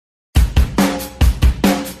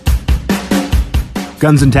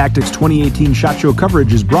Guns and Tactics 2018 SHOT Show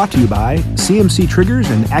coverage is brought to you by CMC Triggers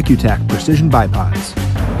and Accutac Precision Bipods.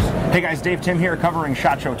 Hey guys, Dave Tim here covering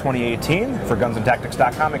SHOT Show 2018 for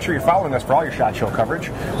gunsandtactics.com. Make sure you're following us for all your SHOT Show coverage.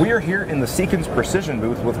 We are here in the Seekins Precision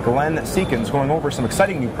booth with Glen Seekins going over some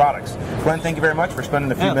exciting new products. Glen, thank you very much for spending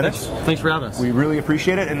a few minutes. Thanks for having us. We really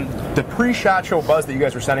appreciate it. And the pre-SHOT Show buzz that you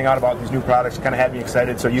guys were sending out about these new products kind of had me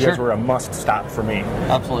excited, so you guys were a must stop for me.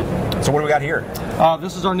 Absolutely. So what do we got here?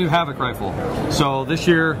 This is our new Havoc rifle. So this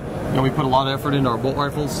year, we put a lot of effort into our bolt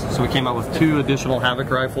rifles, so we came out with 2 additional Havoc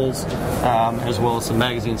rifles, as well as some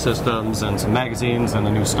magazine systems and some magazines and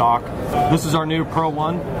a new stock. This is our new Pro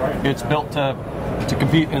 1. It's built to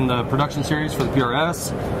compete in the production series for the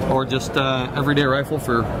PRS, or just everyday rifle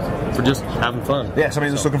for just having fun. Yeah,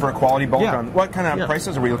 somebody's just looking for a quality bolt gun. What kind of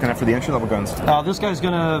prices are we looking at for the entry-level guns? This guy's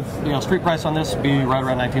gonna, street price on this would be right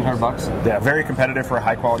around $1,900. Yeah, very competitive for a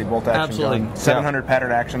high-quality bolt action gun. 700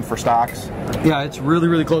 pattern action for stocks. Yeah, it's really,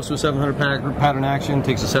 really close to a 700 pattern action.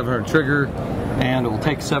 Takes a 700 trigger, and it will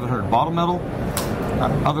take 700 bottle metal.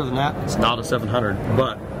 Other than that, it's not a 700,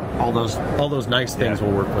 but all those nice things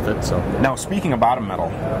will work with it. So now, speaking of bottom metal,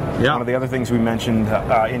 one of the other things we mentioned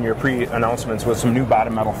in your pre-announcements was some new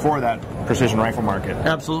bottom metal for that precision rifle market.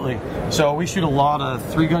 Absolutely. So we shoot a lot of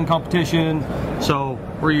 3-gun competition. So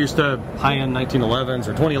we're used to high-end 1911s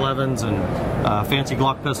or 2011s and fancy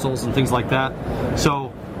Glock pistols and things like that.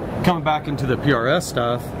 So coming back into the PRS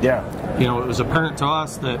stuff, it was apparent to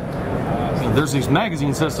us that there's these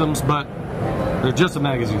magazine systems, but they're just a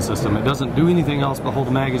magazine system. It doesn't do anything else but hold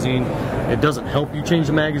a magazine. It doesn't help you change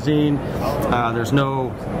the magazine. There's no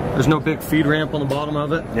big feed ramp on the bottom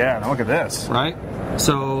of it. Yeah, now look at this. Right?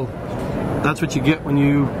 So that's what you get when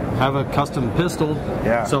you have a custom pistol.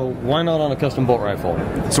 Yeah. So why not on a custom bolt rifle?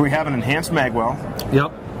 So we have an enhanced mag well.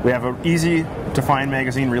 Yep. We have an easy to find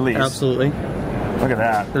magazine release. Absolutely. Look at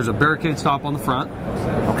that. There's a barricade stop on the front.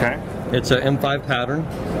 Okay. It's an M5 pattern.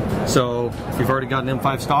 So if you've already got an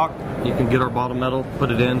M5 stock, you can get our bottom metal, put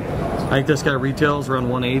it in. I think this guy retails around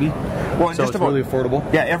 $180. Well, so it's really affordable.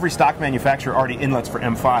 Yeah, every stock manufacturer already inlets for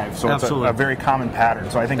M5, so it's a very common pattern.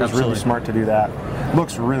 So I think it's really smart to do that.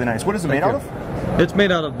 Looks really nice. What is it made out of? It's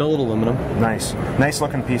made out of billet aluminum. Nice, nice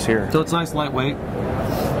looking piece here. So it's nice, lightweight.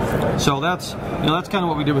 So that's that's kind of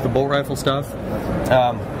what we did with the bolt rifle stuff.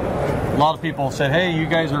 A lot of people said, "Hey, you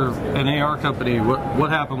guys are an AR company. What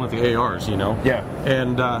happened with the ARs?" Yeah.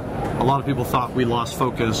 And a lot of people thought we lost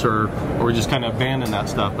focus or we just kind of abandoned that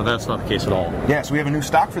stuff, but that's not the case at all. Yeah. So we have a new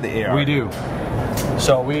stock for the AR. We do.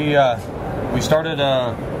 So we started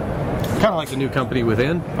kind of like a new company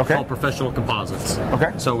within called Professional Composites.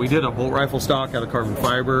 Okay. So we did a bolt rifle stock out of carbon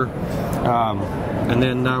fiber, and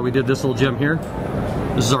then we did this little gem here.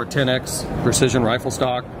 This is our 10X precision rifle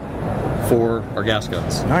stock for our gas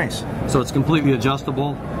guns. Nice. So it's completely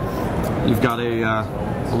adjustable. You've got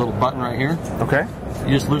a little button right here. Okay.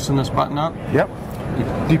 You just loosen this button up. Yep.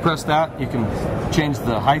 You depress that. You can change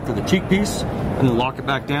the height of the cheek piece and then lock it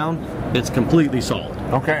back down. It's completely solid.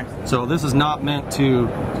 Okay. So this is not meant to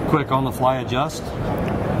quick on the fly adjust.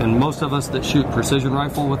 And most of us that shoot precision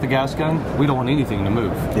rifle with the gas gun, we don't want anything to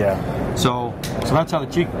move. Yeah. So that's how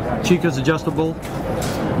the cheek is adjustable.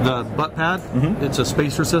 The butt pad, it's a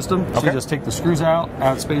spacer system. So you just take the screws out,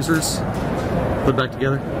 add spacers, put it back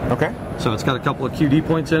together. Okay. So it's got a couple of QD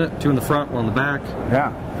points in it, 2 in the front, 1 in the back.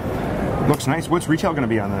 Yeah. Looks nice. What's retail going to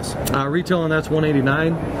be on this? Retail on that's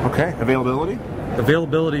 $189. Okay. Availability?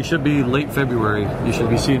 Availability should be late February. You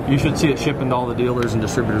should see it shipping to all the dealers and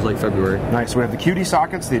distributors late February. Nice. So we have the QD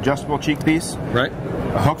sockets, the adjustable cheek piece. Right.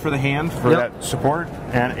 A hook for the hand for that support,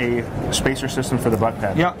 and a spacer system for the butt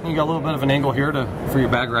pad. Yeah, you got a little bit of an angle here for your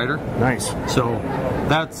bag rider. Nice. So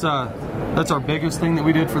that's our biggest thing that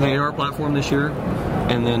we did for the AR platform this year.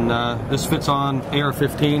 And then this fits on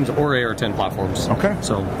AR-15s or AR-10 platforms. Okay.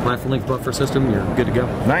 So rifle length buffer system, you're good to go.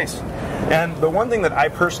 Nice. And the one thing that I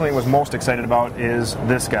personally was most excited about is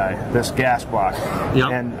this guy, this gas block.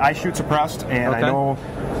 Yep. And I shoot suppressed, and I know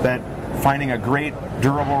that finding a great,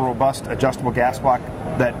 durable, robust, adjustable gas block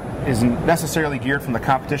that isn't necessarily geared from the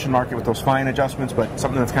competition market with those fine adjustments, but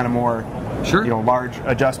something that's kind of more, large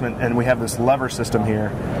adjustment. And we have this lever system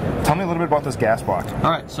here. Tell me a little bit about this gas block.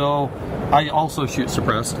 All right, so I also shoot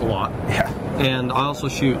suppressed a lot. Yeah. And I also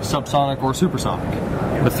shoot subsonic or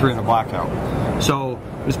supersonic with 300 blackout. So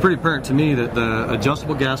it's pretty apparent to me that the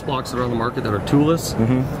adjustable gas blocks that are on the market that are toolless,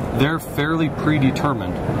 they're fairly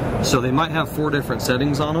predetermined. So they might have 4 different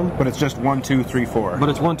settings on them. But it's just 1, 2, 3, 4. But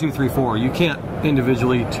it's 1, 2, 3, 4. You can't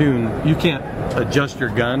individually tune, you can't adjust your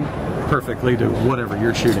gun perfectly to whatever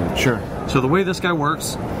you're shooting. Sure. So the way this guy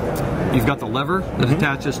works, you've got the lever that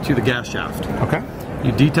attaches to the gas shaft. Okay.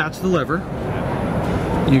 You detach the lever.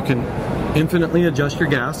 You can infinitely adjust your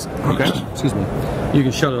gas. Okay. Excuse me. You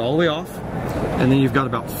can shut it all the way off, and then you've got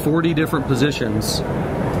about 40 different positions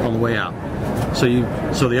on the way out. So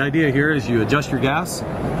the idea here is you adjust your gas,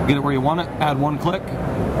 get it where you want it, add one click,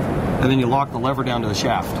 and then you lock the lever down to the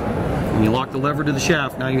shaft. When you lock the lever to the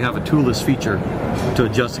shaft, now you have a toolless feature to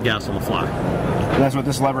adjust the gas on the fly. And that's what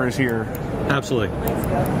this lever is here. Absolutely.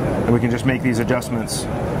 And we can just make these adjustments.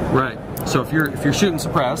 Right. So if you're shooting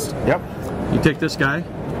suppressed, yep, you take this guy,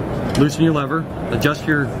 loosen your lever, adjust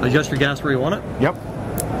your gas where you want it. Yep.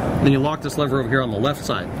 Then you lock this lever over here on the left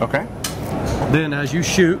side. Okay. Then as you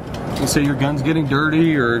shoot, you say your gun's getting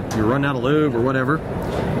dirty or you're running out of lube or whatever,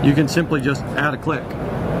 you can simply just add a click.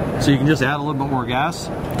 So you can just add a little bit more gas.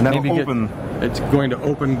 And that'll open. It's going to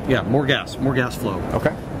open, yeah, more gas flow.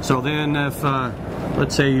 Okay. So then if,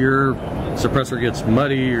 let's say your suppressor gets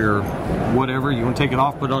muddy or whatever, you want to take it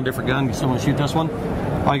off, put it on a different gun, you still want to shoot this one,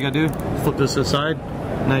 all you got to do, flip this aside,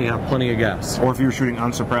 now you have plenty of gas. Or if you're shooting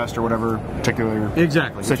unsuppressed or whatever particular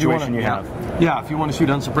situation you have. Yeah, if you want to shoot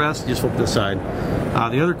unsuppressed, just flip this side.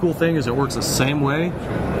 The other cool thing is it works the same way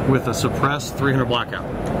with a suppressed 300 blackout.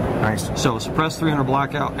 Nice. So suppressed 300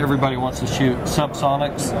 blackout, everybody wants to shoot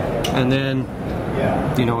subsonics, and then,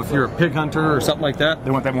 you know, if you're a pig hunter or something like that,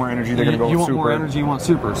 they want that more energy, they're going to go with super. super. You want more energy, you want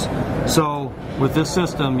supers. So with this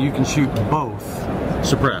system, you can shoot both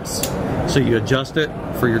suppressed. So you adjust it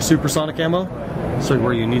for your supersonic ammo, so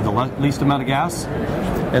where you need the least amount of gas,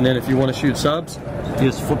 and then if you want to shoot subs, you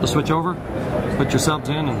just flip the switch over, put your subs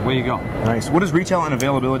in, and away you go. Nice. What is retail and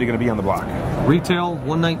availability going to be on the block? Retail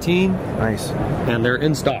 $119. Nice. And they're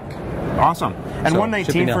in stock. Awesome. And So,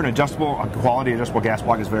 $119 for a quality adjustable gas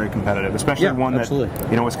block is very competitive, especially one that,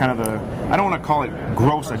 you know, is kind of I don't want to call it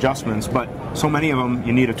gross adjustments, but so many of them,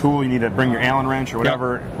 you need a tool, you need to bring your Allen wrench or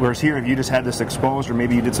whatever, whereas here, if you just had this exposed or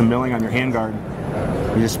maybe you did some milling on your handguard,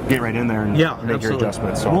 you just get right in there and make your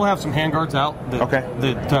adjustments. So. We'll have some handguards out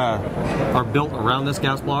that are built around this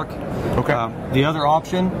gas block. Okay. The other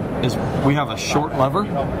option is we have a short lever.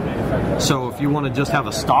 So if you want to just have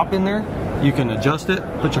a stop in there, you can adjust it,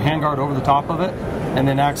 put your handguard over the top of it, and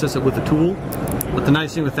then access it with a tool. But the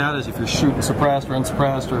nice thing with that is if you're shooting suppressed or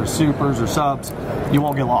unsuppressed or supers or subs, you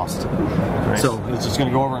won't get lost. Nice. So it's just going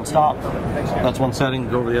to go over and stop. That's one setting.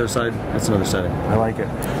 Go over the other side. That's another setting. I like it.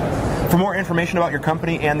 For more information about your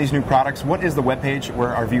company and these new products, what is the webpage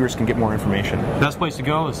where our viewers can get more information? Best place to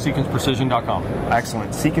go is seekinsprecision.com.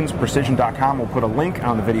 Excellent. Seekinsprecision.com. We'll put a link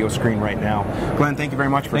on the video screen right now. Glenn, thank you very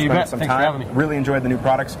much for spending some time. For having me. Really enjoyed the new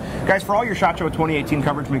products. Guys, for all your SHOT Show 2018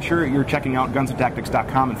 coverage, make sure you're checking out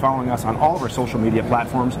gunsandtactics.com and following us on all of our social media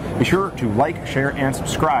platforms. Be sure to like, share, and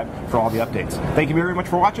subscribe for all the updates. Thank you very much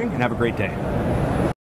for watching, and have a great day.